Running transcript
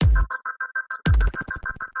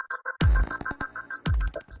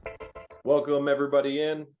Welcome everybody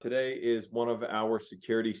in. Today is one of our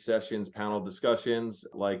security sessions panel discussions.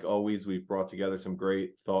 Like always, we've brought together some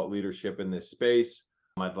great thought leadership in this space.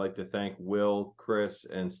 I'd like to thank Will, Chris,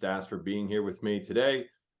 and Stas for being here with me today,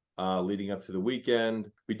 leading up to the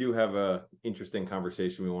weekend. We do have an interesting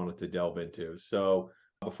conversation we wanted to delve into. So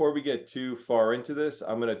before we get too far into this,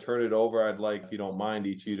 I'm going to turn it over. I'd like, if you don't mind,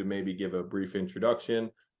 each of you to maybe give a brief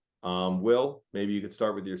introduction. Will, maybe you could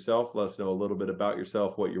start with yourself. Let us know a little bit about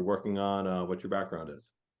yourself, what you're working on, what your background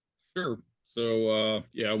is. Sure. So,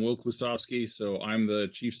 I'm Will Klusovsky. So I'm the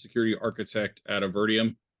Chief Security Architect at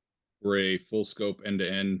Avertium. We're a full scope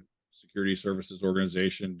end-to-end security services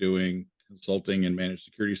organization doing consulting and managed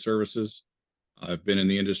security services. I've been in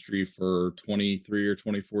the industry for 23 or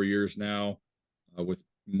 24 years now, with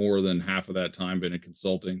more than half of that time been in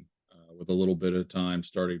consulting, with a little bit of time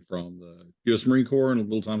starting from the U.S. Marine Corps and a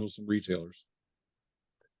little time with some retailers.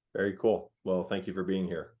 Very cool. Well, thank you for being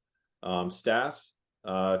here. Stas,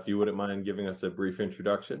 if you wouldn't mind giving us a brief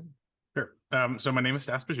introduction. Sure. So my name is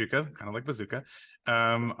Stas Bazooka, kind of like bazooka.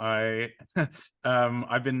 I've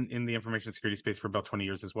been in the information security space for about 20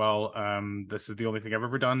 years as well. This is the only thing I've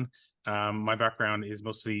ever done. My background is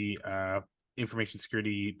mostly information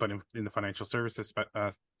security, but in the financial services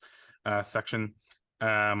section.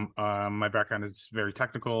 My background is very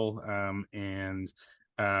technical, and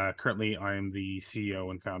currently I'm the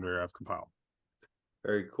CEO and founder of Compyl.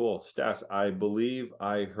 Very cool. Stas, I believe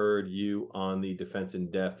I heard you on the Defense in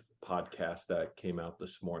Depth podcast that came out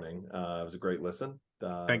this morning. It was a great listen.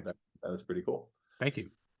 That was pretty cool. Thank you.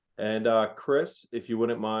 And Chris, if you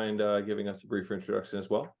wouldn't mind giving us a brief introduction as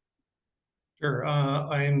well. Sure.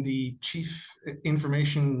 I am the Chief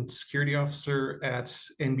Information Security Officer at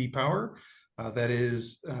NB Power. That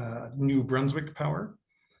is New Brunswick Power.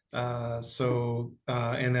 And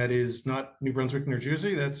that is not New Brunswick, New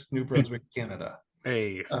Jersey. That's New Brunswick, Canada.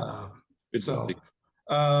 Hey. I'm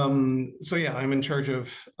in charge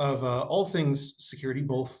of all things security,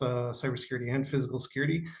 both cybersecurity and physical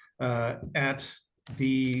security, at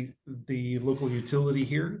the local utility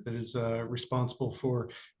here that is responsible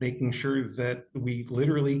for making sure that we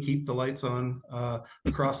literally keep the lights on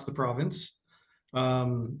across the province.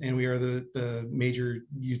 And we are the major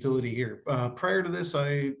utility here. Prior to this,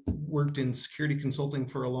 I worked in security consulting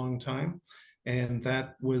for a long time, and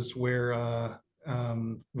that was where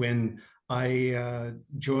when I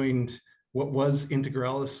joined what was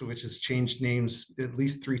Integralis, which has changed names at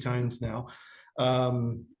least 3 times now.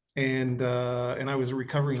 And I was a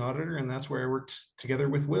recovering auditor, and that's where I worked together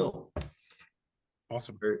with Will.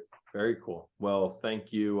 Awesome. Very, very cool. Well,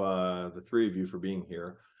 thank you, the 3 of you, for being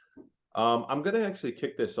here. I'm going to actually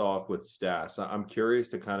kick this off with Stas. I'm curious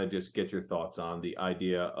to kind of just get your thoughts on the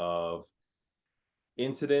idea of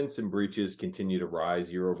incidents and breaches continue to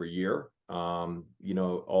rise year over year. All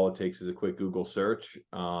it takes is a quick Google search,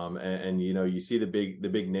 and you see the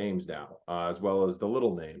big names now, as well as the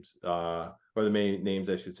little names, or the main names,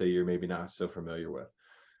 I should say, you're maybe not so familiar with.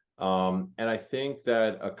 And I think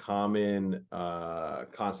that a common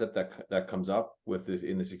concept that comes up with this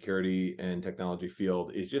in the security and technology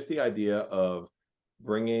field is just the idea of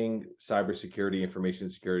bringing cybersecurity, information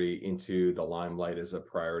security into the limelight as a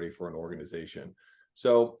priority for an organization.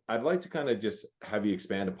 So I'd like to kind of just have you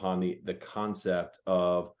expand upon the concept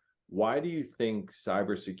of why do you think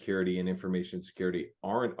cybersecurity and information security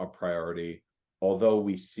aren't a priority, although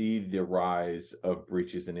we see the rise of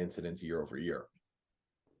breaches and incidents year over year?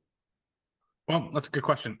 Well, that's a good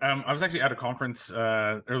question. I was actually at a conference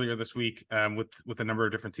earlier this week with a number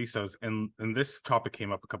of different CISOs, and this topic came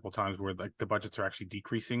up a couple of times where like the budgets are actually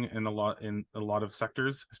decreasing in a lot of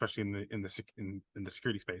sectors, especially in the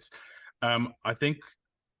security space. I think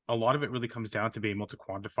a lot of it really comes down to being able to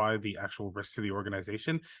quantify the actual risk to the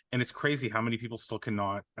organization, and it's crazy how many people still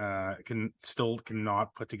cannot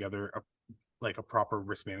put together a proper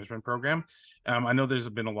risk management program. I know there's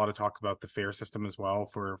been a lot of talk about the FAIR system as well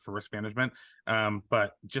for risk management,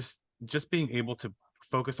 but just being able to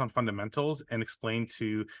focus on fundamentals and explain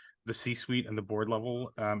to the C-suite and the board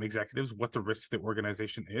level executives what the risk to the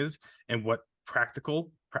organization is and what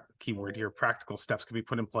practical steps can be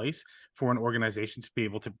put in place for an organization to be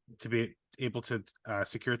able to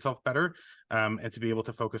secure itself better, and to be able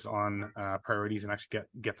to focus on priorities and actually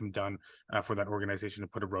get them done for that organization to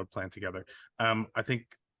put a road plan together. I think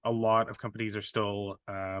a lot of companies are still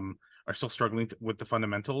struggling with the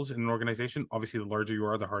fundamentals in an organization. Obviously, the larger you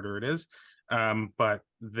are, the harder it is. But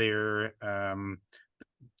they're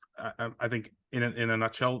I think in a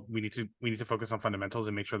nutshell, we need to focus on fundamentals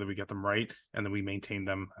and make sure that we get them right and that we maintain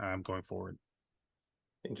them going forward.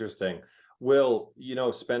 Interesting. Will,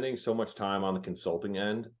 spending so much time on the consulting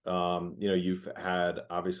end, you've had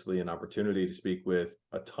obviously an opportunity to speak with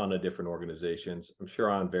a ton of different organizations, I'm sure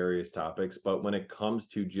on various topics, but when it comes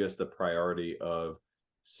to just the priority of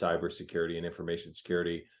cybersecurity and information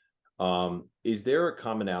security, is there a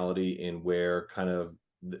commonality in where kind of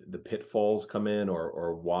the pitfalls come in,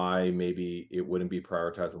 or why maybe it wouldn't be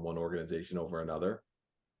prioritized in one organization over another?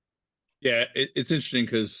 Yeah, it's interesting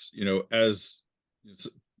because, as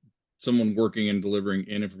someone working and delivering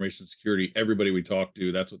in information security, everybody we talk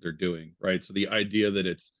to, that's what they're doing, right? So the idea that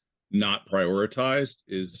it's not prioritized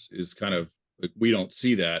is kind of like, we don't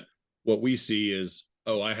see that. What we see is,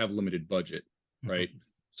 oh, I have limited budget, right?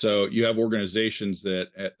 So you have organizations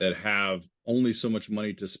that have only so much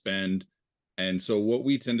money to spend, and so what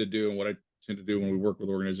we tend to do, and what I tend to do when we work with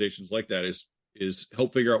organizations like that, is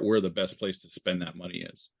help figure out where the best place to spend that money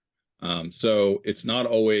is. So it's not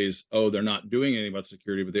always, oh, they're not doing anything about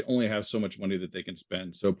security, but they only have so much money that they can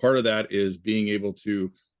spend. So part of that is being able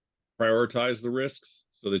to prioritize the risks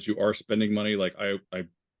so that you are spending money. Like I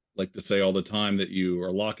like to say all the time, that you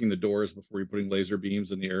are locking the doors before you're putting laser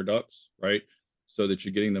beams in the air ducts, right? So that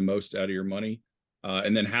you're getting the most out of your money.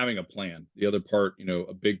 And then having a plan. The other part,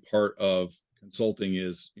 a big part of consulting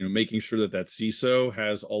is, making sure that CISO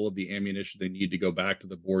has all of the ammunition they need to go back to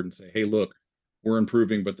the board and say, hey, look, we're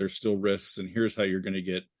improving, but there's still risks, and here's how you're going to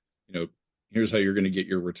get, here's how you're going to get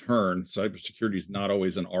your return. Cybersecurity is not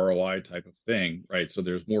always an ROI type of thing, right? So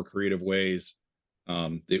there's more creative ways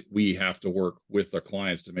that we have to work with our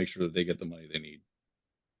clients to make sure that they get the money they need.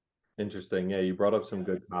 Interesting. Yeah, you brought up some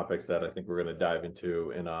good topics that I think we're going to dive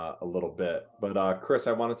into in a little bit. But Chris,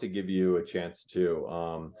 I wanted to give you a chance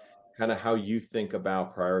to kind of how you think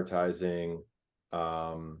about prioritizing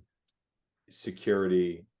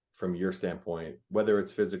security from your standpoint, whether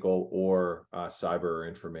it's physical or cyber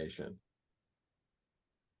information.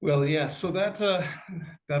 Well, yeah, so that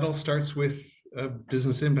all starts with a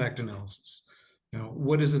business impact analysis.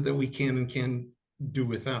 What is it that we can and can't do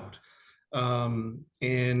without? So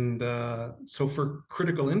for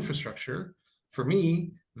critical infrastructure, for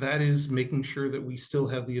me, that is making sure that we still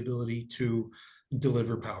have the ability to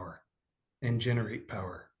deliver power and generate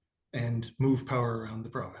power and move power around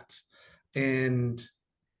the province. And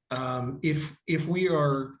if we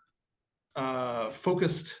are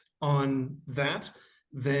focused on that,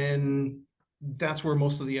 then that's where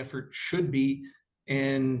most of the effort should be,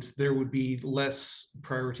 and there would be less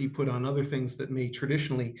priority put on other things that may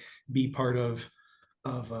traditionally be part of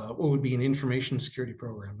what would be an information security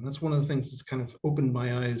program. And that's one of the things that's kind of opened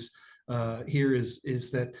my eyes here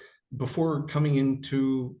is that before coming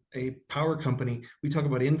into a power company, we talk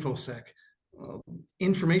about InfoSec.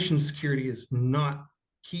 Information security is not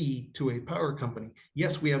key to a power company.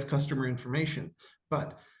 Yes, we have customer information,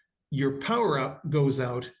 but your power up goes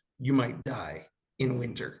out, you might die in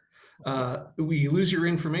winter. We lose your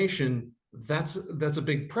information, that's a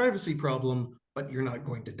big privacy problem, but you're not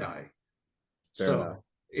going to die. Fair So enough.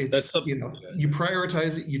 it's, you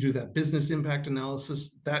prioritize it, you do that business impact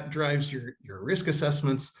analysis, that drives your risk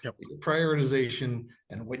assessments, Yep. your prioritization,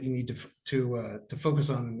 and what you need to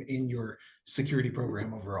focus on in your security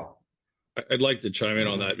program overall. I'd like to chime in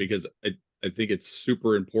on that because I think it's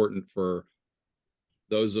super important for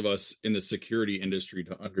those of us in the security industry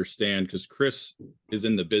to understand, because Chris is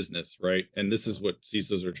in the business, right? And this is what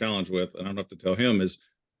CISOs are challenged with. And I don't have to tell him is,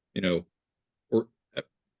 or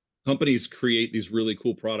companies create these really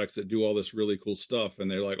cool products that do all this really cool stuff. And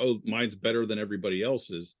they're like, oh, mine's better than everybody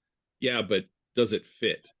else's. Yeah, but does it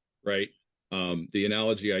fit, right? The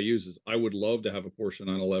analogy I use is I would love to have a Porsche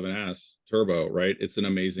 911S turbo, right? It's an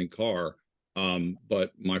amazing car.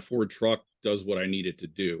 But my Ford truck does what I need it to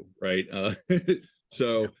do, right?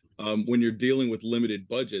 So when you're dealing with limited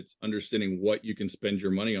budgets, understanding what you can spend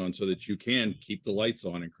your money on so that you can keep the lights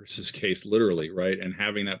on, in Chris's case, literally, right? And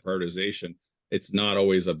having that prioritization, it's not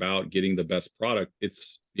always about getting the best product.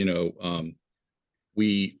 It's,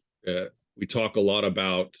 we talk a lot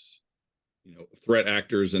about, threat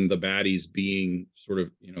actors and the baddies being sort of,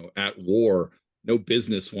 at war. No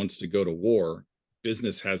business wants to go to war.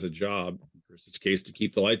 Business has a job, in Chris's case, to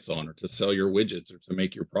keep the lights on or to sell your widgets or to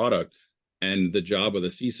make your product. And the job of the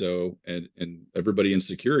CISO and everybody in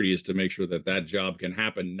security is to make sure that that job can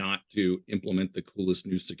happen, not to implement the coolest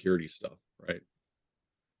new security stuff, right?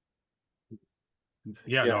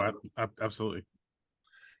 Yeah. No, absolutely.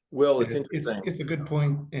 Will, it's interesting. It's a good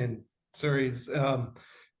point, and sorry, it's,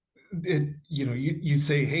 you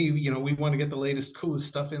say, hey, we want to get the latest, coolest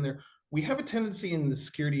stuff in there. We have a tendency in the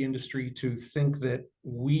security industry to think that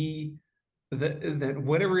we that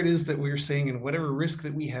whatever it is that we're saying and whatever risk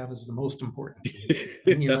that we have is the most important.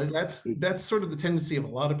 And, that's sort of the tendency of a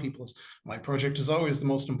lot of people is my project is always the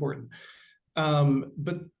most important.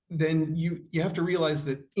 But then you have to realize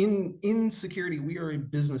that in security, we are a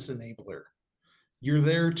business enabler. You're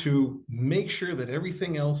there to make sure that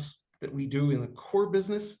everything else that we do in the core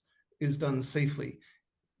business is done safely.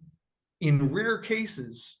 In rare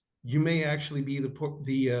cases, you may actually be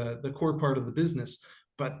the core part of the business,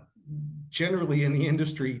 but generally in the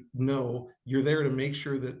industry, no, you're there to make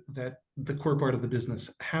sure that the core part of the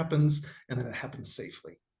business happens and that it happens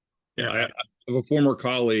safely. Yeah, I have a former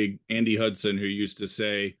colleague, Andy Hudson, who used to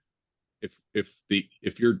say,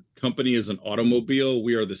 if your company is an automobile,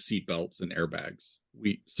 we are the seatbelts and airbags.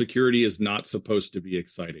 Security is not supposed to be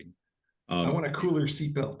exciting. I want a cooler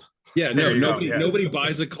seatbelt. Yeah, no, nobody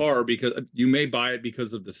buys a car because you may buy it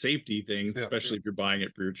because of the safety things, especially if you're buying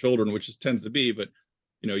it for your children, which tends to be, but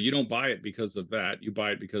you don't buy it because of that. You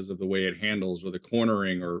buy it because of the way it handles or the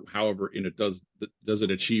cornering or however, does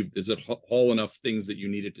it haul enough things that you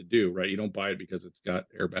need it to do, right? You don't buy it because it's got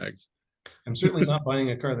airbags. I'm certainly not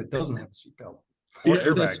buying a car that doesn't have a seatbelt. Or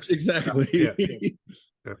airbags. Exactly.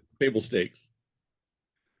 Yeah. Table stakes.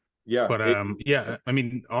 Yeah. But I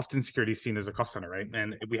mean, often security is seen as a cost center, right?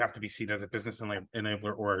 And we have to be seen as a business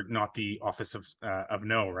enabler or not the office of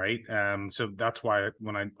no, right? So that's why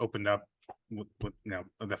when I opened up with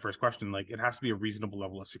the first question, like it has to be a reasonable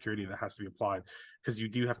level of security that has to be applied because you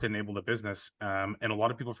do have to enable the business. And a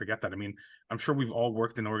lot of people forget that. I mean, I'm sure we've all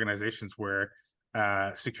worked in organizations where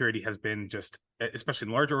security has been just, especially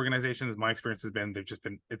in larger organizations, my experience has been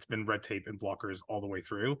it's been red tape and blockers all the way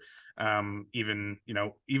through. Even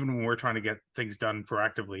when we're trying to get things done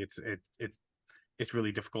proactively, it's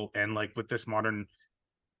really difficult. And like with this modern,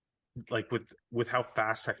 like with how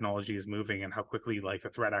fast technology is moving and how quickly like the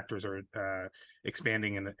threat actors are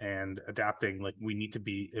expanding and adapting, like we need to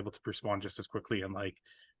be able to respond just as quickly, and like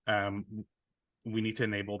we need to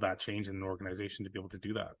enable that change in an organization to be able to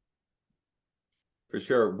do that. For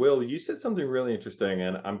sure. Will, you said something really interesting,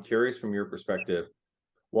 and I'm curious from your perspective.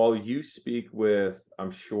 While you speak with,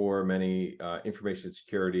 I'm sure, many information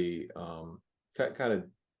security kind of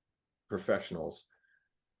professionals,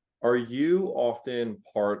 are you often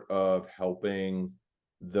part of helping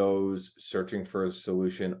those searching for a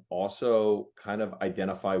solution also kind of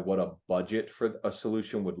identify what a budget for a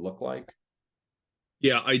solution would look like?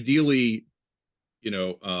 Yeah, ideally,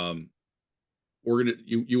 you want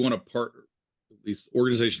to partner. At least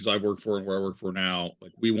organizations I've worked for and where I work for now,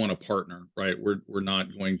 like we want to partner, right? We're not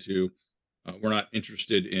going to, we're not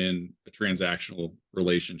interested in a transactional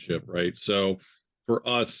relationship, right? So for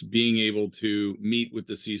us, being able to meet with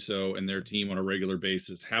the CISO and their team on a regular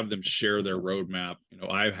basis, have them share their roadmap.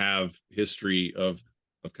 I have history of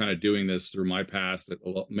kind of doing this through my past at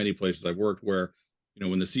many places I've worked where,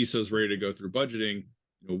 when the CISO is ready to go through budgeting,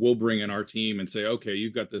 we'll bring in our team and say, okay,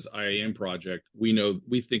 you've got this IAM project. We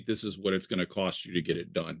think this is what it's going to cost you to get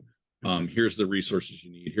it done. Here's the resources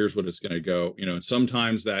you need. Here's what it's going to go. And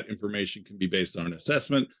sometimes that information can be based on an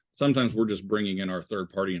assessment. Sometimes we're just bringing in our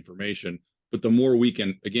third-party information. But the more we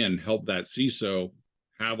can, again, help that CISO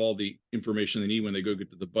have all the information they need when they go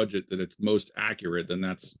get to the budget that it's most accurate, then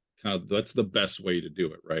that's the best way to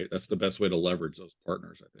do it, right? That's the best way to leverage those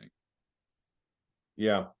partners, I think.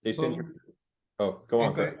 Yeah, it's interesting. Oh, go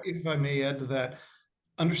on. If I may add to that,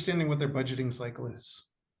 understanding what their budgeting cycle is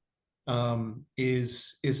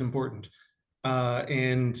important,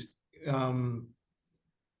 and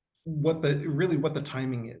what the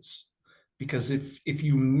timing is, because if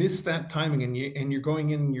you miss that timing and you're going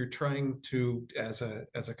in and you're trying to as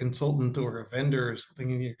a consultant or a vendor or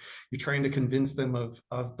something, and you're trying to convince them of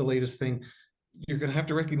the latest thing, you're going to have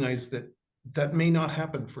to recognize that may not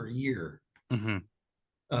happen for a year. Mm-hmm.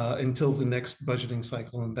 Until the next budgeting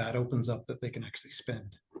cycle, and that opens up that they can actually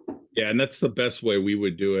spend. Yeah, and that's the best way we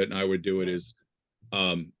would do it, and I would do it is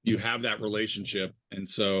you have that relationship, and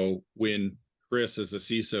so when Chris as the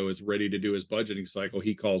CISO is ready to do his budgeting cycle,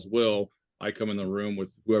 he calls Will, I come in the room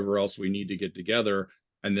with whoever else we need to get together,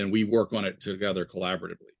 and then we work on it together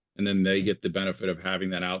collaboratively, and then they get the benefit of having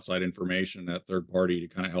that outside information, that third party to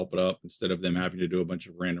kind of help it up instead of them having to do a bunch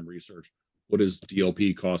of random research. What does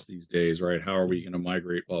DLP cost these days, right? How are we going to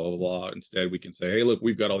migrate, blah, blah, blah. Instead, we can say, hey, look,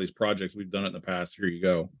 we've got all these projects. We've done it in the past. Here you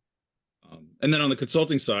go. And then on the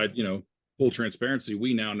consulting side, full transparency,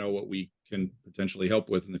 we now know what we can potentially help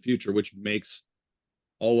with in the future, which makes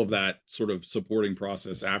all of that sort of supporting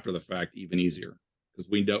process after the fact even easier.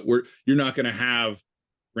 Because you're not going to have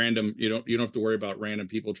random, you don't have to worry about random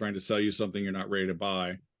people trying to sell you something you're not ready to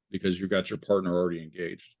buy because you've got your partner already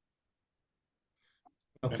engaged.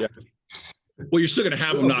 Okay. Well, you're still going to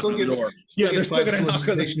have them I'll knock still on the get door. still Yeah, they're get still 5 going to knock on the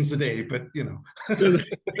solicitations a day, but you know.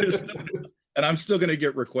 They're still- and I'm still going to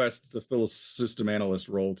get requests to fill a system analyst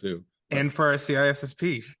role too. And for our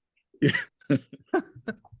CISSP. Yeah.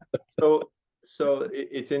 So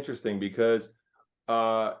it's interesting because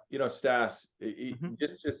Stas,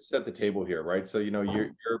 just set the table here, right? So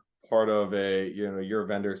you're part of you're a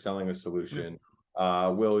vendor selling a solution.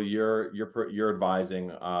 Will, you're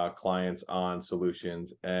advising clients on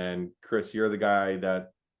solutions, and Chris, you're the guy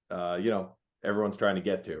that everyone's trying to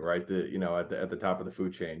get to, right? At the top of the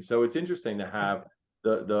food chain. So it's interesting to have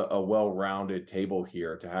a well-rounded table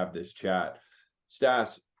here to have this chat.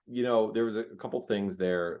 Stas, there was a couple things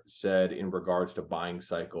there said in regards to buying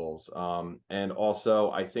cycles, and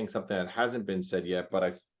also I think something that hasn't been said yet,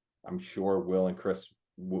 but I'm sure Will and Chris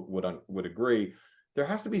would agree. There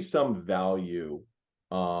has to be some value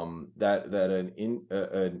that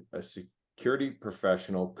a security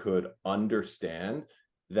professional could understand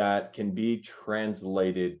that can be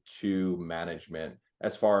translated to management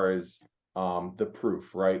as far as the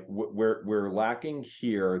proof, right? We're lacking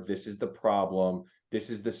here. This is the problem. This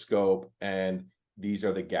is the scope, and these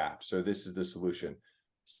are the gaps, or this is the solution.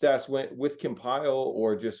 Stas, with Compyl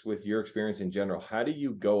or just with your experience in general, how do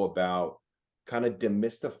you go about kind of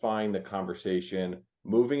demystifying the conversation,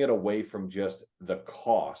 moving it away from just the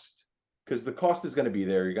cost? Because the cost is going to be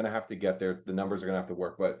there. You're going to have to get there. The numbers are going to have to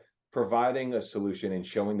work, but providing a solution and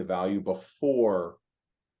showing the value before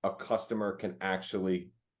a customer can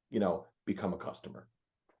actually, become a customer.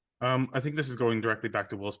 I think this is going directly back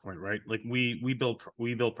to Will's point, right? Like we build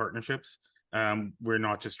partnerships. We're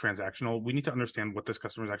not just transactional. We need to understand what this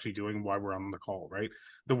customer is actually doing, why we're on the call, right?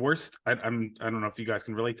 The worst, I don't know if you guys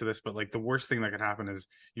can relate to this, but like the worst thing that could happen is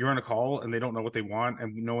you're on a call and they don't know what they want,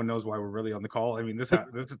 and no one knows why we're really on the call. I mean, this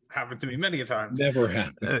has happened to me many a times. Never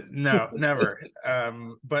happened. No, never.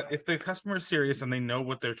 But if the customer is serious and they know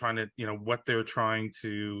what they're trying to,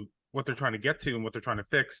 what they're trying to get to and what they're trying to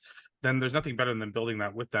fix, then there's nothing better than building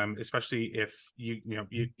that with them, especially if you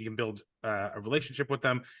can build a relationship with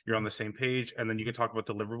them, you're on the same page, and then you can talk about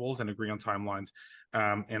deliverables and agree on timelines,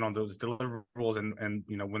 and on those deliverables and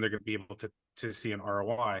when they're going to be able to see an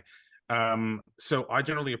ROI. So I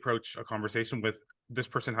generally approach a conversation with, this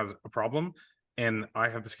person has a problem and I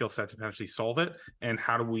have the skill set to potentially solve it, and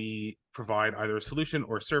how do we provide either a solution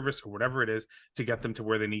or service or whatever it is to get them to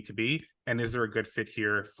where they need to be, and is there a good fit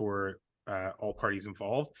here for all parties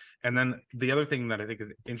involved? And then the other thing that I think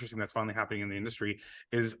is interesting that's finally happening in the industry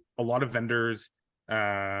is a lot of vendors,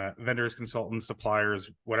 consultants, suppliers,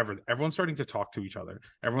 whatever, everyone's starting to talk to each other.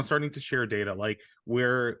 Everyone's starting to share data. Like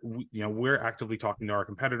we're actively talking to our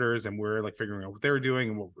competitors, and we're like figuring out what they're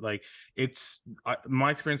doing. And it's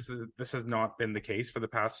my experience, this has not been the case for the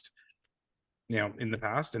past, in the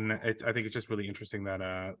past. And I think it's just really interesting that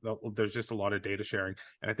there's just a lot of data sharing,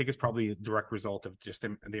 and I think it's probably a direct result of just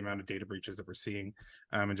the amount of data breaches that we're seeing,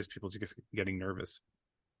 and just people just getting nervous.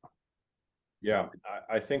 Yeah,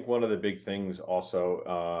 I think one of the big things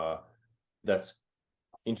also that's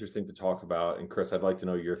interesting to talk about, and Chris, I'd like to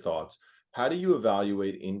know your thoughts. How do you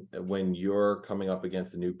evaluate when you're coming up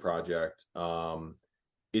against a new project?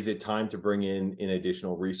 Is it time to bring in an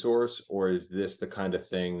additional resource, or is this the kind of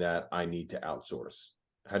thing that I need to outsource?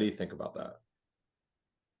 How do you think about that?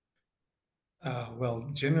 Well,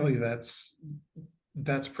 generally that's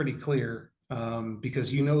pretty clear, because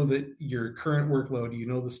that your current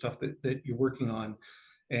workload, the stuff that you're working on,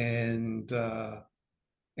 and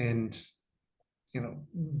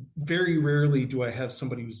very rarely do I have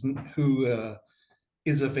somebody who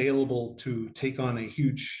is available to take on a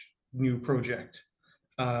huge new project.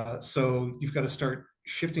 So you've got to start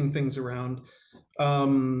shifting things around.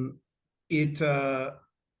 It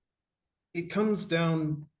comes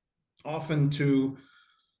down often to,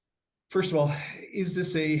 first of all, is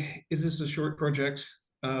this a short project?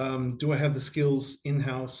 Do I have the skills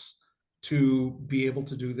in-house to be able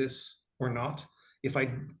to do this or not? If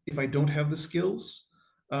I don't have the skills,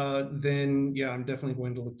 then yeah, I'm definitely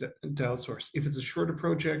going to look to outsource. If it's a shorter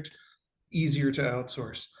project, easier to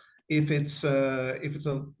outsource. If it's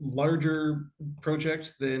a larger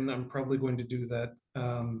project, then I'm probably going to do that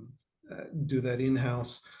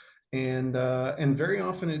in-house. And very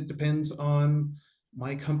often it depends on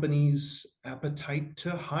my company's appetite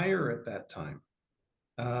to hire at that time.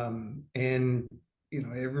 And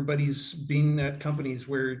everybody's been at companies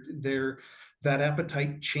where that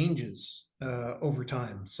appetite changes over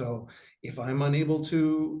time. So if I'm unable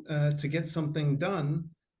to get something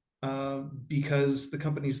done because the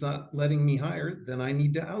company's not letting me hire, then I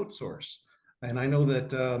need to outsource. And I know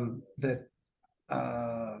that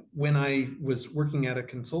when I was working at a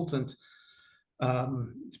consultant,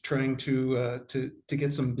 trying to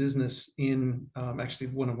get some business in. Actually,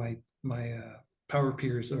 one of my power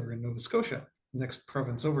peers are in Nova Scotia, next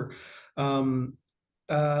province over.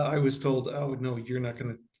 I was told, oh no, you're not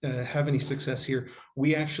going to have any success here.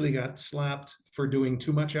 We actually got slapped for doing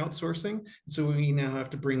too much outsourcing, so we now have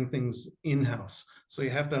to bring things in-house. So you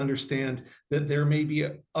have to understand that there may be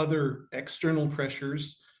other external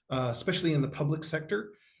pressures, especially in the public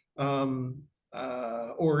sector,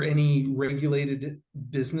 or any regulated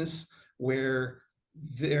business, where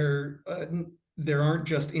there aren't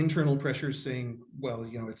just internal pressures saying, well,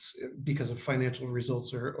 it's because of financial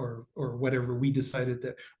results or whatever, we decided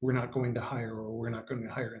that we're not going to hire, or we're not going to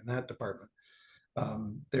hire in that department.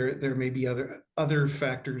 There may be other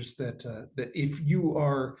factors that if you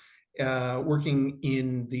are working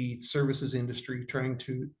in the services industry, trying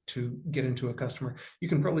to get into a customer, you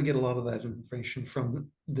can probably get a lot of that information from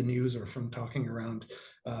the news or from talking around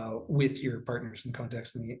with your partners and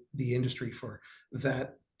contacts in the industry for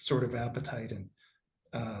that sort of appetite, and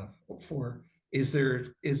for is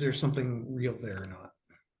there something real there or not?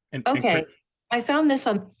 Okay, I found this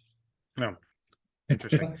on. No.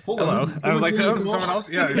 Interesting. Hold Hello. on. I was like, Someone oh, someone else?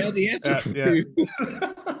 Yeah. I had the answer for yeah.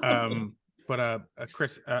 you. But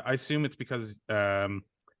Chris, I assume it's because the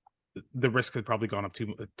risk had probably gone up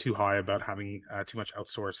too high about having too much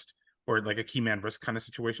outsourced, or like a key man risk kind of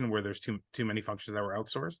situation where there's too many functions that were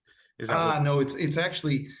outsourced. Is that no, it's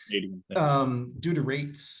actually due to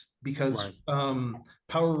rates, because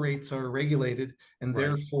power rates are regulated, and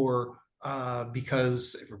therefore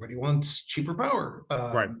because everybody wants cheaper power.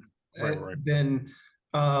 Then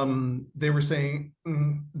they were saying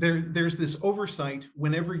there's this oversight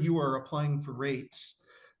whenever you are applying for rates,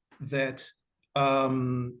 that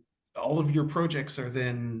all of your projects are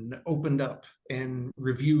then opened up and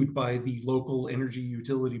reviewed by the local energy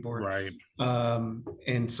utility board. Right.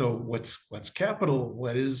 And so what's capital,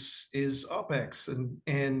 what is OpEx,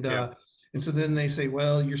 and so then they say,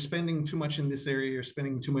 well, you're spending too much in this area, you're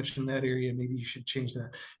spending too much in that area, maybe you should change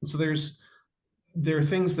that. And so there are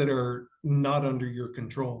things that are not under your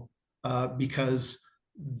control, because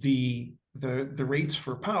the rates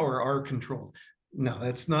for power are controlled. Now,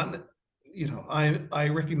 that's not, I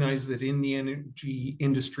recognize that in the energy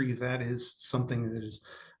industry, that is something that is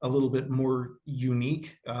a little bit more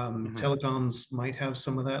unique. Telecoms might have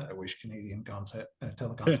some of that. I wish Canadian telecoms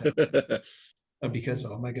had. Because,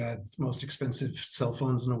 oh my God, it's the most expensive cell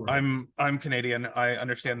phones in the world. I'm Canadian. I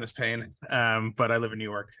understand this pain, but I live in New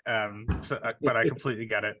York. But I completely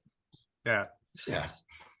get it. Yeah.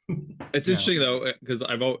 It's interesting though, because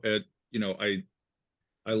I've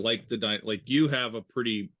I like like you have a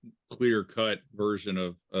pretty clear cut version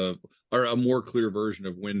of or a more clear version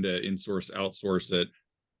of when to insource, outsource it.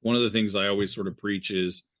 One of the things I always sort of preach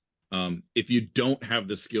is, if you don't have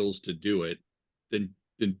the skills to do it, then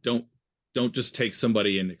don't just take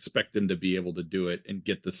somebody and expect them to be able to do it and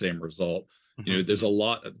get the same result. There's a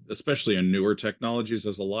lot, especially in newer technologies,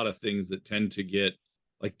 there's a lot of things that tend to get,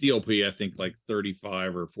 like DLP, I think like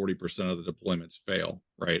 35 or 40% of the deployments fail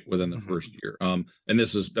right within the first year. And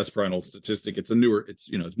that's probably an old statistic. It's a newer,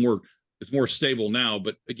 it's more stable now.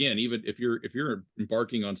 But again, even if you're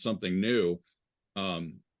embarking on something new,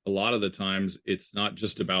 a lot of the times it's not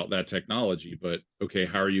just about that technology, but okay,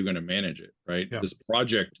 how are you going to manage it, right? Yeah. This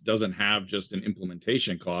project doesn't have just an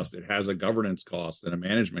implementation cost. It has a governance cost and a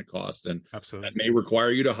management cost. And that may require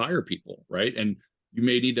you to hire people, right? And you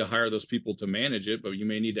may need to hire those people to manage it, but you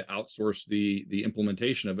may need to outsource the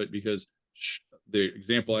implementation of it, because the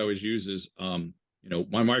example I always use is,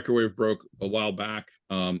 my microwave broke a while back.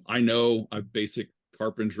 I know I'm basic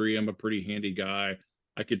carpentry. I'm a pretty handy guy.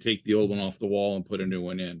 I could take the old one off the wall and put a new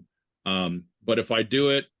one in. But if I do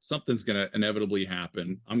it, something's going to inevitably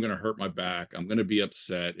happen. I'm going to hurt my back. I'm going to be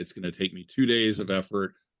upset. It's going to take me 2 days of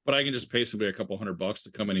effort, but I can just pay somebody a couple $100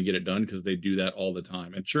 to come in and get it done, because they do that all the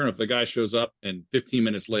time. And sure enough, the guy shows up and 15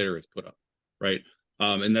 minutes later it's put up, right?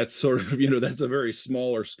 And that's sort of, that's a very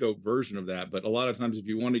smaller scope version of that. But a lot of times, if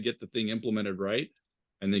you want to get the thing implemented right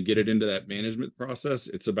and then get it into that management process,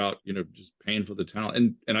 it's about, just paying for the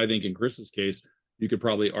talent. And I think in Chris's case, you could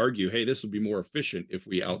probably argue, hey, this would be more efficient if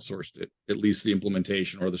we outsourced it, at least the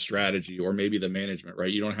implementation or the strategy or maybe the management,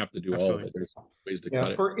 right? You don't have to do all of it. There's ways to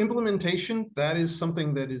cut it. For implementation, that is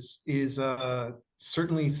something that is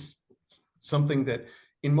certainly something that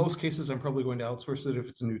in most cases I'm probably going to outsource it if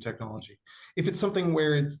it's a new technology. If it's something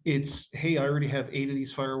where it's hey, I already have 8 of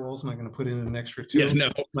these firewalls and I'm going to put in an extra 2.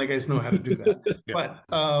 My guys know how to do that. But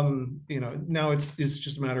now it's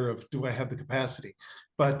just a matter of, do I have the capacity?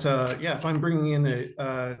 But if I'm bringing in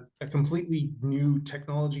a completely new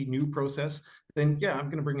technology, new process then yeah, I'm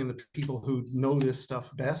going to bring in the people who know this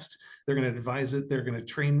stuff best. They're going to advise it. They're going to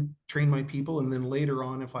train my people, and then later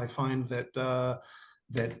on, if I find that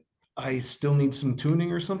that I still need some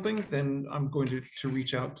tuning or something, then I'm going to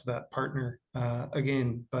reach out to that partner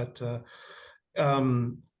again. But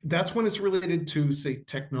that's when it's related to, say,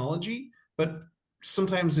 technology, but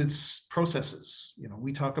sometimes it's processes.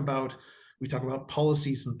 We talk about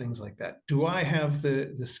policies and things like that. Do I have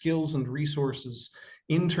the skills and resources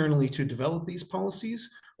internally to develop these policies,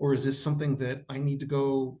 or is this something that I need to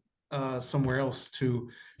go somewhere else to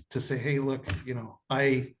say, hey, look,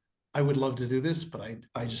 I would love to do this, but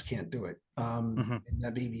I just can't do it. And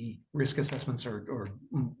that may be risk assessments or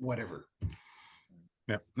whatever.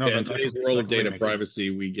 Yeah. No, in today's world of data privacy,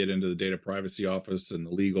 sense. we get into the data privacy office and the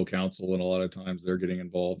legal counsel, and a lot of times they're getting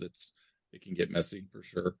involved. It can get messy for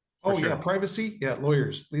sure. Yeah, privacy. Yeah,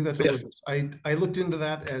 lawyers. Leave that to lawyers. I looked into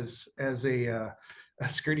that as a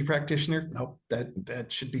security practitioner. Nope,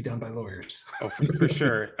 that should be done by lawyers. Oh, for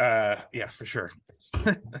sure. Yeah, for sure.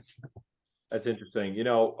 That's interesting.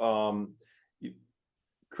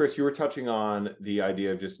 Chris, you were touching on the idea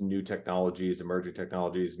of just new technologies, emerging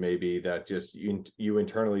technologies, maybe that just you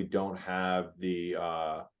internally don't have the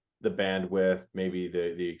bandwidth, maybe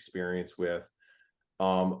the experience with.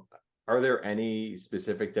 Are there any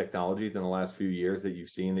specific technologies in the last few years that you've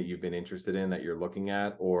seen that you've been interested in, that you're looking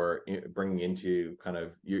at or bringing into kind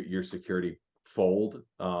of your security fold?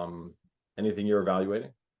 Anything you're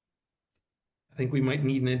evaluating? I think we might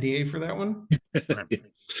need an NDA for that one.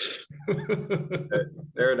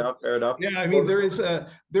 Fair enough. Yeah, I mean, there is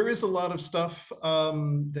a lot of stuff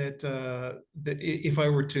that if I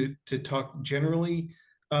were to talk generally,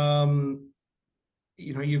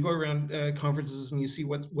 you go around conferences and you see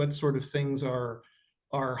what sort of things are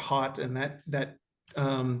hot, and that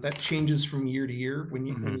changes from year to year when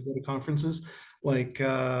you go to conferences. Like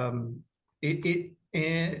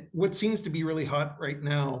what seems to be really hot right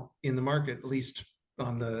now in the market, at least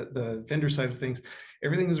on the vendor side of things,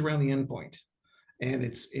 everything is around the endpoint, and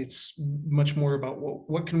it's much more about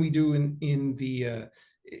what can we do in the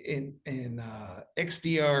in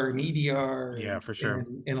XDR and EDR, yeah, for sure,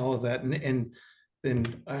 and all of that, and then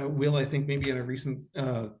Will, I think maybe in a recent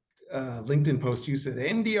LinkedIn post you said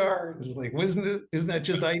NDR. It was like, isn't that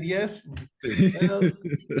just IDS? Well,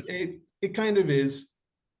 it kind of is,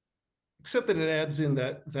 except that it adds in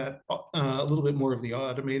that a little bit more of the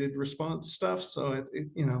automated response stuff. So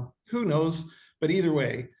who knows? But either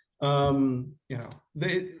way, somebody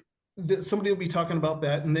will be talking about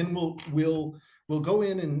that, and then we'll go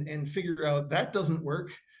in and figure out that doesn't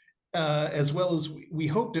work as well as we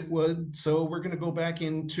hoped it would. So we're going to go back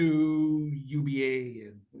into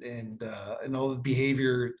UBA and all the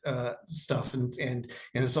behavior stuff, and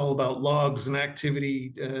it's all about logs and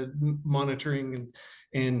activity monitoring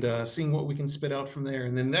and seeing what we can spit out from there.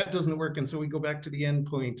 And then that doesn't work, and so we go back to the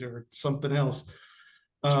endpoint or something else.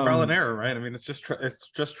 It's trial and error, right? I mean, it's just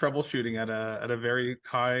troubleshooting at a very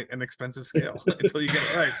high and expensive scale until you get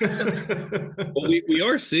it right. Well, we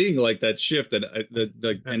are seeing like that shift, and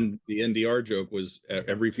the NDR joke was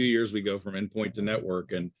every few years we go from endpoint to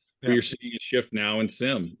network, and we are seeing a shift now in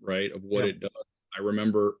SIM, right, of what it does. I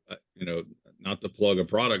remember, not to plug a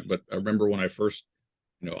product, but I remember when I first,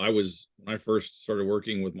 when I first started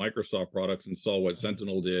working with Microsoft products and saw what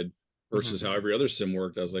Sentinel did versus how every other SIM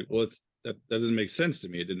worked, I was like, well, that doesn't make sense to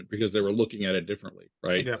me. It didn't, because they were looking at it differently,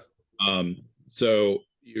 right? Yeah. So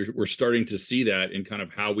we're starting to see that in kind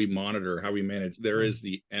of how we monitor, how we manage. There is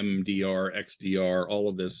the MDR, XDR, all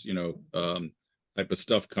of this, type of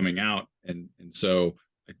stuff coming out, and so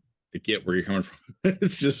I get where you're coming from.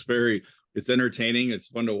 It's just it's entertaining, it's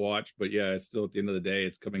fun to watch, but yeah, it's still at the end of the day,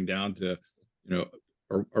 it's coming down to,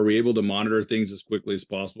 are we able to monitor things as quickly as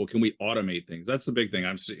possible? Can we automate things? That's the big thing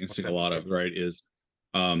I'm seeing a lot of, right? Is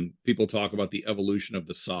people talk about the evolution of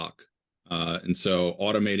the SOC, and so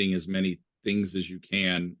automating as many things as you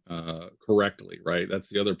can correctly, right? That's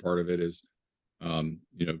the other part of it is,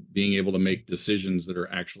 being able to make decisions that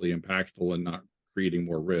are actually impactful and not creating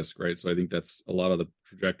more risk, right? So I think that's a lot of the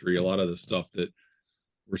trajectory, a lot of the stuff that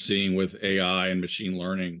we're seeing with AI and machine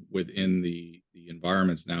learning within the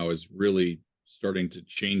environments now is really starting to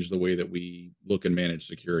change the way that we look and manage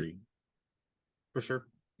security. For sure.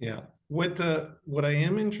 Yeah. What I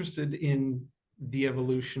am interested in the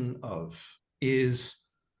evolution of is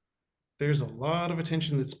there's a lot of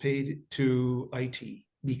attention that's paid to IT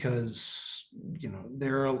because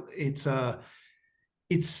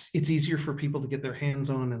it's easier for people to get their hands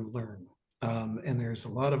on and learn, and there's a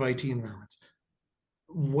lot of IT environments.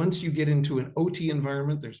 Once you get into an OT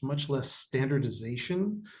environment, there's much less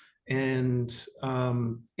standardization, and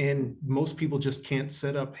most people just can't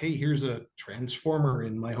set up, hey, here's a transformer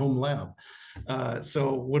in my home lab.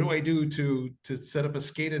 So what do I do to set up a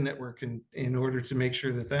SCADA network in order to make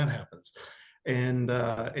sure that that happens, and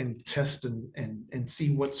test and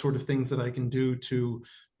see what sort of things that I can do to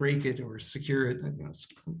break it or secure it. You know,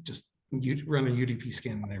 just run a UDP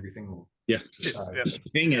scan and everything will. Yeah,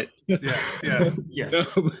 just ping it. Yeah. Yes.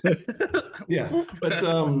 Yeah.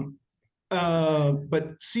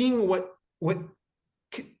 But seeing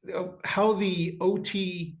how the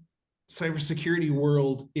OT cybersecurity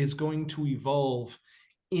world is going to evolve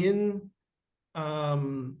in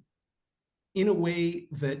in a way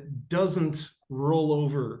that doesn't roll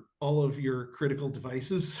over all of your critical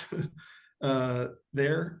devices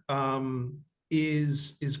there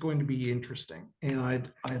is going to be interesting. And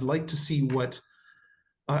I'd like to see what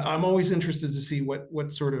I'm always interested to see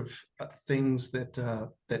what sort of things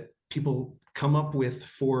that people come up with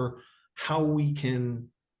for how we can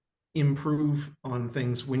improve on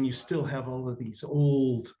things when you still have all of these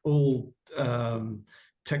old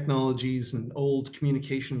technologies and old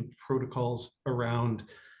communication protocols around,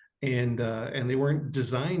 and they weren't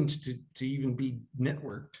designed to even be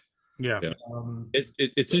networked. Yeah.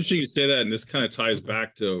 It's interesting you say that, and this kind of ties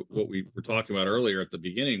back to what we were talking about earlier at the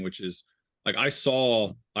beginning, which is like I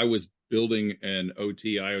was building an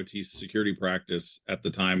OT IoT security practice at the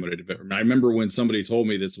time. I remember when somebody told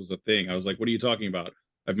me this was a thing. I was like, "What are you talking about?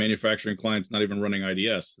 I have manufacturing clients not even running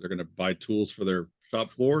IDS. They're going to buy tools for their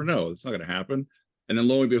shop floor? No, that's not going to happen." And then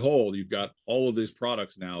lo and behold, you've got all of these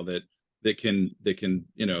products now that can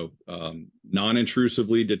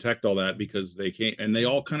non-intrusively detect all that, because they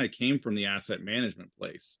all kind of came from the asset management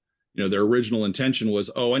place. You know, their original intention was,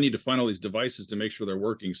 oh, I need to find all these devices to make sure they're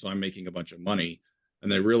working, so I'm making a bunch of money. And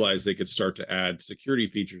they realized they could start to add security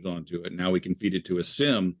features onto it. Now we can feed it to a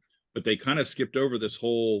SIM, but they kind of skipped over this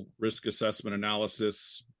whole risk assessment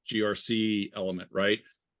analysis, GRC element, right?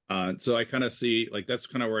 So I kind of see, like, that's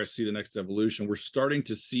kind of where I see the next evolution. We're starting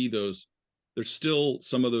to see those. There's still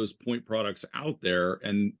some of those point products out there,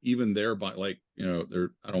 and even they're I don't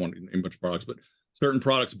want to name a bunch of products, but certain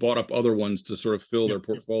products bought up other ones to sort of fill their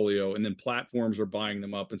portfolio, and then platforms are buying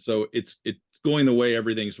them up. And so it's going the way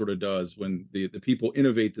everything sort of does when the people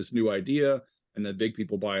innovate this new idea, and the big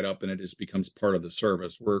people buy it up, and it just becomes part of the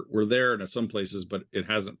service. We're there in some places, but it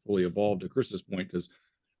hasn't fully evolved, to Krista's point, because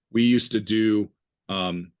we used to do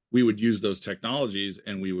we would use those technologies,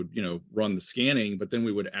 and we would, run the scanning, but then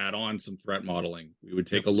we would add on some threat modeling. We would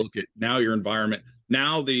take a look at now your environment.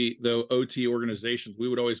 Now the OT organizations, we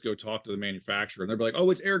would always go talk to the manufacturer, and they'd be like,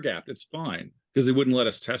 "Oh, it's air gapped. It's fine," because they wouldn't let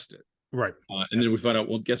us test it. Right. And then we find out,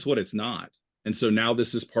 well, guess what? It's not. And so now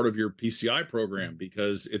this is part of your PCI program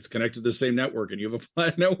because it's connected to the same network, and you have a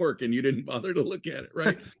flat network, and you didn't bother to look at it,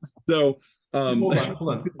 right? So hold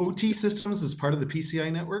on. OT systems is part of the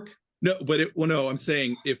PCI network? No, but no, I'm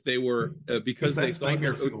saying if they were because they thought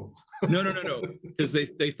nightmare fuel. No, because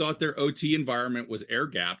they thought their OT environment was air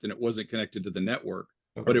gapped and it wasn't connected to the network,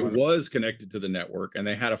 but it was connected to the network, and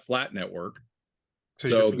they had a flat network.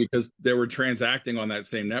 So because they were transacting on that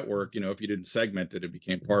same network, if you didn't segment it, it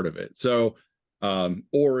became part of it. So,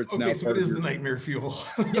 or it's now. So it is the nightmare fuel.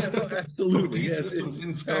 Yeah, no, absolutely. Yes, it's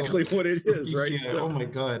exactly what it is, right? So, oh my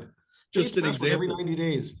God! Just an example. Every 90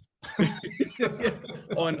 days.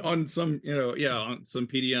 on some on some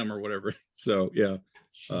PDM or whatever. So yeah.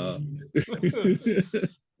 Stats,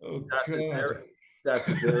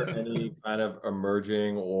 is there any kind of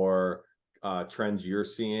emerging or trends you're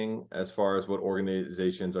seeing as far as what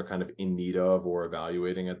organizations are kind of in need of or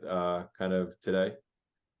evaluating at kind of today?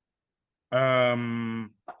 I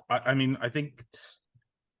mean, I think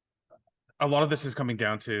a lot of this is coming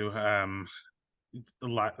down to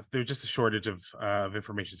there's just a shortage of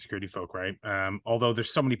information security folk, right? Although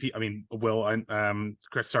there's so many people. I mean, Will,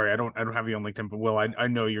 Chris, sorry, I don't have you on LinkedIn, but Will, I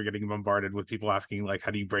know you're getting bombarded with people asking, like,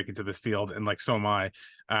 how do you break into this field? And like, so am I.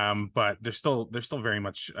 But there's still very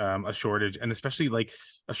much a shortage, and especially like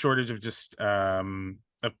a shortage of just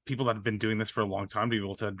of people that have been doing this for a long time to be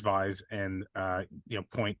able to advise and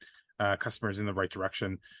point customers in the right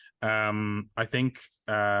direction. I think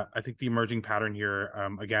the emerging pattern here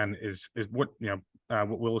again is what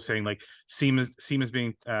what Will is saying, like SIEM is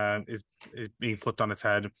being flipped on its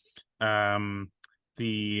head.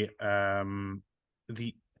 The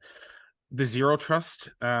zero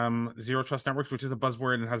trust networks, which is a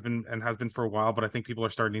buzzword and has been for a while, but I think people are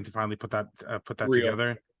starting to finally put that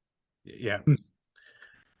together. Yeah.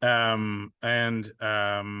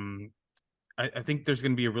 I think there's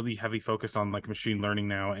going to be a really heavy focus on like machine learning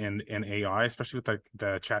now and AI, especially with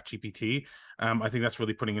the chat GPT. I think that's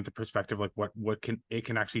really putting into perspective like what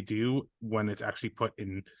can actually do when it's actually put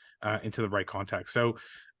in into the right context. So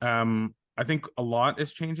I think a lot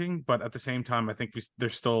is changing, but at the same time, I think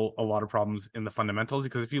there's still a lot of problems in the fundamentals,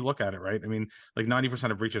 because if you look at it, right, I mean, like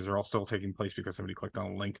 90% of breaches are all still taking place because somebody clicked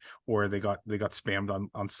on a link, or they got spammed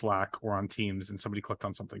on Slack or on Teams and somebody clicked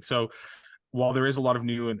on something. So while there is a lot of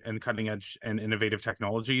new and cutting edge and innovative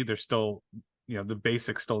technology, there's still, the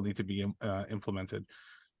basics still need to be implemented.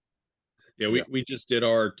 Yeah, we just did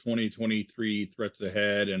our 2023 threats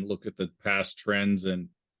ahead and look at the past trends, and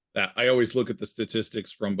that I always look at the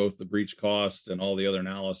statistics from both the breach cost and all the other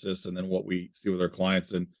analysis, and then what we see with our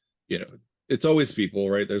clients. And it's always people,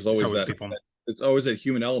 right? There's always that people. It's always a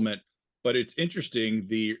human element. But it's interesting.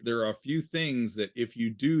 There are a few things that if you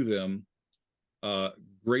do them,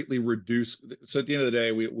 greatly reduce. So at the end of the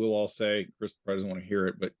day, we'll all say, Chris probably doesn't want to hear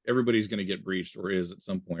it, but everybody's going to get breached or is at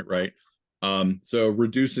some point, right? So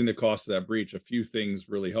reducing the cost of that breach, a few things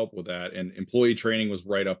really help with that. And employee training was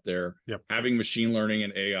right up there. Yep. Having machine learning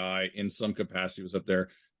and AI in some capacity was up there.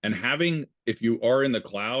 And having, if you are in the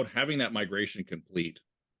cloud, having that migration complete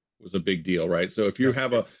was a big deal, right? So if you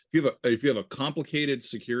have a complicated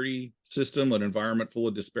security system, an environment full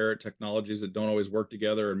of disparate technologies that don't always work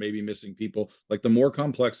together and maybe missing people, like the more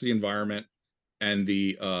complex the environment and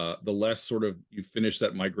the less sort of you finish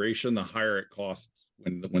that migration, the higher it costs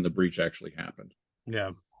when the breach actually happened. Yeah.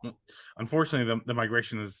 Unfortunately, the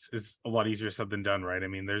migration is a lot easier said than done, right? I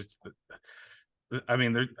mean, there's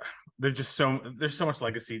so much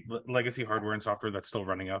legacy hardware and software that's still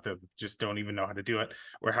running out there that just don't even know how to do it,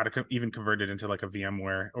 or how to even convert it into like a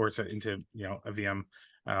VMware, or into a VM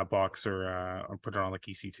box, or put it on like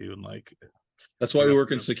EC2, and like that's why we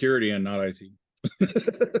work in security and not IT.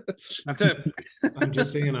 That's it. I'm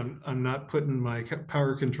just saying, I'm not putting my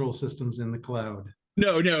power control systems in the cloud.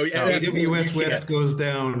 No. AWS West goes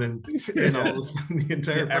down, and all of a sudden the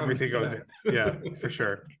entire everything goes in. Yeah, for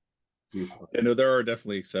sure. No, there are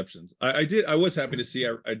definitely exceptions. I was happy to see.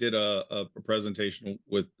 I did a presentation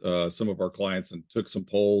with some of our clients and took some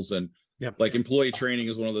polls, and like employee training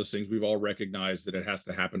is one of those things we've all recognized that it has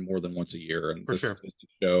to happen more than once a year, and for sure.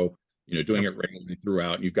 Statistics show doing it regularly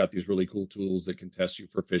throughout. And you've got these really cool tools that can test you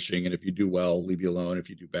for phishing, and if you do well, leave you alone. If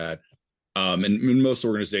you do bad, and most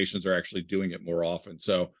organizations are actually doing it more often.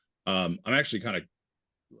 So I'm actually kind of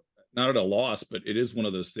not at a loss, but it is one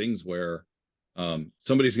of those things where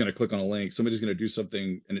somebody's going to click on a link, somebody's going to do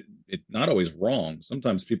something, and it's not always wrong.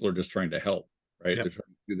 Sometimes people are just trying to help, right? They're trying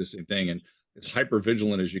to do the same thing, and it's hyper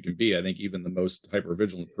vigilant as you can be. I think even the most hyper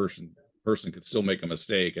vigilant person could still make a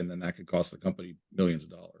mistake, and then that could cost the company millions of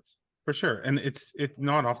dollars. For sure. And it's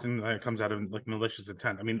not often that it comes out of like malicious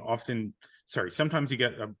intent. I mean, sometimes you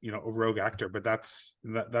get a rogue actor, but that's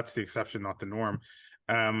the exception, not the norm.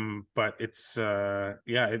 But it's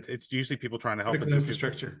it's usually people trying to help with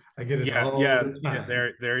infrastructure. I get it. Yeah.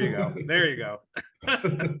 There you go. There you go.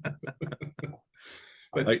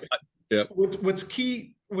 But what's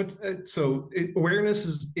key?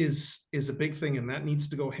 Awareness is a big thing, and that needs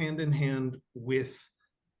to go hand in hand with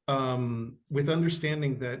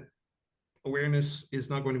understanding that awareness is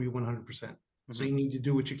not going to be 100%. So you need to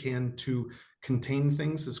do what you can to contain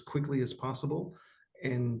things as quickly as possible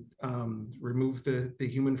and remove the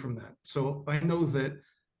human from that. So I know that,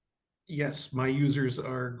 yes, my users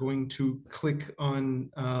are going to click on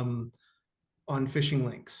phishing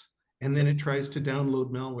links, and then it tries to download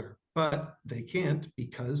malware, but they can't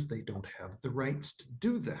because they don't have the rights to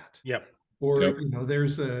do that. There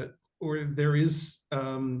is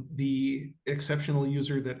the exceptional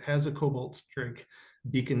user that has a Cobalt Strike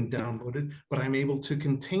beacon downloaded, but I'm able to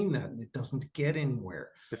contain that and it doesn't get anywhere.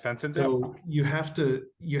 Defense in depth. So you have to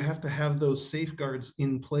have those safeguards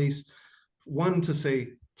in place. One, to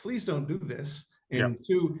say, please don't do this, and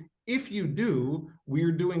two, if you do,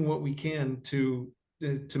 we're doing what we can to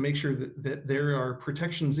make sure that there are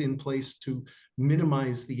protections in place to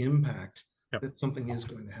minimize the impact that something is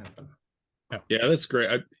going to happen. Yeah, that's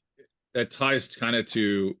great. That ties kind of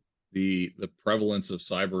to the prevalence of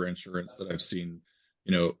cyber insurance that I've seen.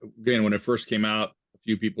 Again, when it first came out, a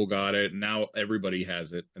few people got it, and now everybody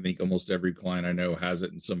has it. I think almost every client I know has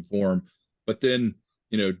it in some form. But then,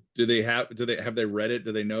 have they read it?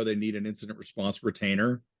 Do they know they need an incident response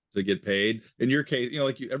retainer to get paid? In your case,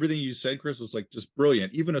 everything you said, Chris, was like just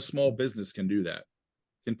brilliant. Even a small business can do that,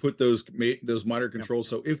 can put those minor controls.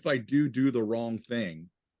 So if I do the wrong thing,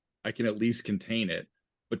 I can at least contain it.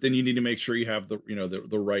 But then you need to make sure you have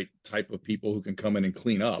the right type of people who can come in and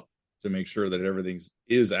clean up to make sure that everything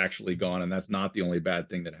is actually gone, and that's not the only bad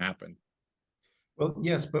thing that happened. Well,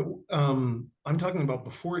 yes, but I'm talking about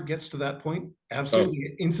before it gets to that point. Oh,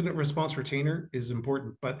 Absolutely, incident response retainer is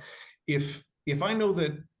important. But if I know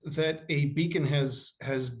that a beacon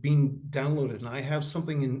has been downloaded and I have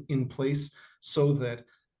something in place so that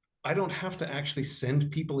I don't have to actually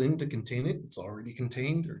send people in to contain it, it's already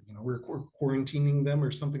contained, or we're quarantining them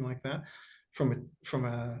or something like that. From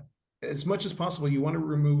a as much as possible, you want to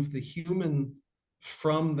remove the human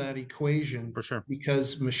from that equation, For sure.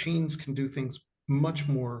 because machines can do things much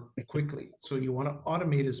more quickly. So you want to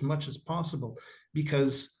automate as much as possible,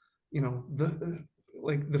 because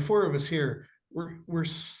like the four of us here, we're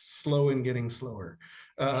slow in getting slower.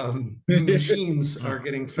 Machines are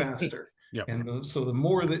getting faster. Yep. And so the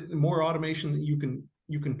more automation that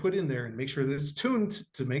you can put in there and make sure that it's tuned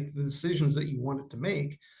to make the decisions that you want it to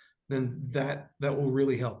make, then that will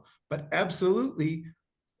really help. But absolutely,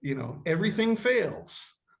 everything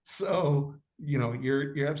fails. So,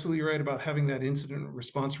 you're absolutely right about having that incident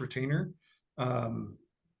response retainer.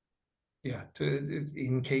 Yeah,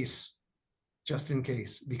 just in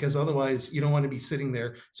case, because otherwise you don't want to be sitting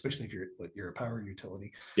there, especially if you're a power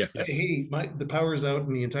utility. Yeah. Hey, the power is out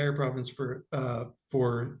in the entire province for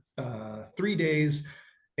 3 days,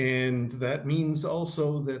 and that means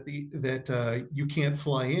also that you can't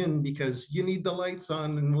fly in because you need the lights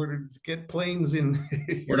on in order to get planes in.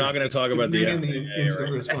 We're not going to talk about the bring in the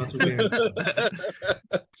incident response retainer.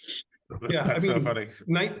 Yeah, That's so funny.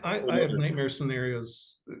 I have nightmare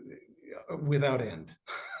scenarios without end.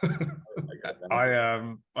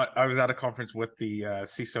 I was at a conference with the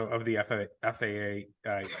CISO of the FAA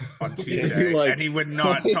on Tuesday, and he would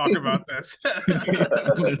not talk about this.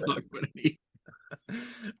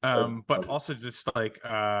 But also just like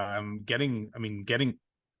getting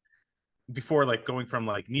before, like going from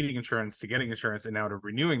like needing insurance to getting insurance and now to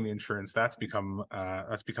renewing the insurance, that's become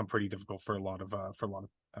pretty difficult for a lot of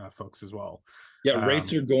folks as well. Yeah,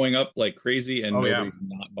 rates are going up like crazy, and nobody's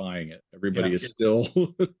not buying it. Everybody is still.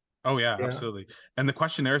 Oh yeah, absolutely. And the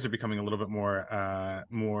questionnaires are becoming a little bit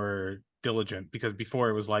more diligent, because before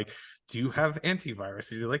it was like, do you have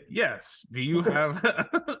antivirus? And you're like, yes. Do you have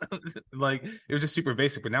like, it was just super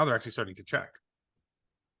basic, but now they're actually starting to check.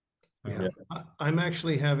 Yeah. I'm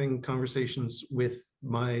actually having conversations with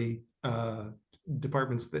my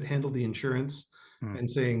departments that handle the insurance and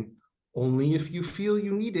saying, only if you feel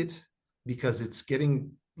you need it, because it's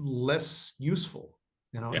getting less useful.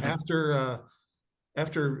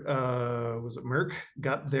 After was it Merck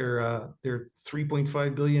got their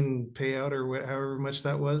 3.5 billion payout, or however much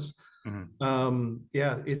that was.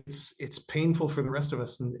 It's painful for the rest of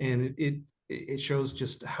us, and it shows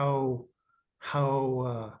just how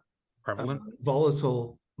prevalent,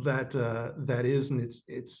 volatile that is, and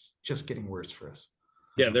it's just getting worse for us.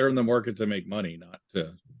 Yeah, they're in the market to make money, not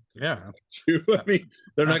to. Yeah, I mean,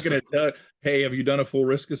 they're not going to tell, hey, have you done a full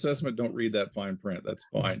risk assessment? Don't read that fine print. That's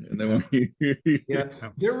fine. And then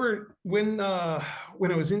there were when I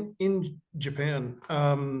was in Japan,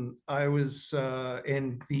 I was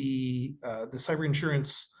and the cyber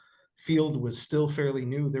insurance field was still fairly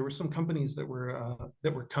new. There were some companies that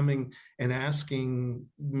were coming and asking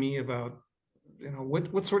me about,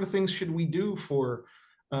 what sort of things should we do for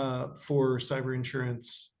cyber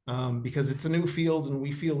insurance, because it's a new field and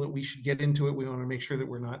we feel that we should get into it. We want to make sure that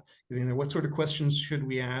we're not getting there. What sort of questions should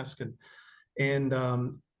we ask? And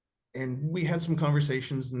we had some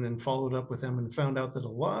conversations and then followed up with them and found out that a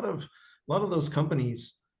lot of those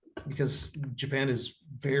companies, because Japan is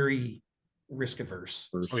very risk averse.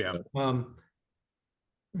 Oh yeah.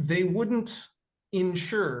 They wouldn't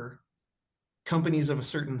insure companies of a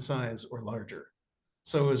certain size or larger.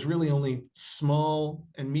 So it was really only small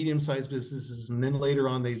and medium-sized businesses, and then later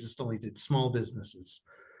on they just only did small businesses.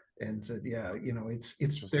 And said,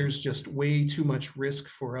 there's just way too much risk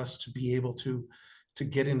for us to be able to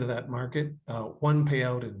get into that market. One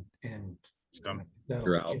payout and it's done.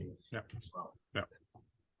 You're out.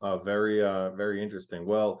 Yeah. Very interesting.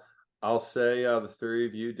 Well, I'll say the three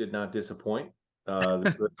of you did not disappoint.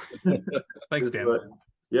 Thanks, Dan.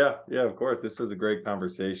 Yeah, of course. This was a great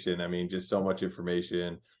conversation. I mean, just so much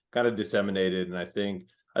information kind of disseminated. And I think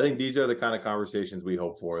these are the kind of conversations we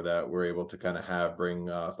hope for, that we're able to kind of bring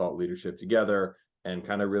thought leadership together and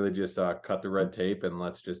kind of really just cut the red tape, and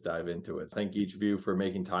let's just dive into it. Thank each of you for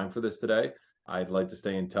making time for this today. I'd like to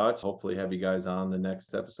stay in touch. Hopefully have you guys on the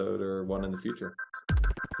next episode or one in the future.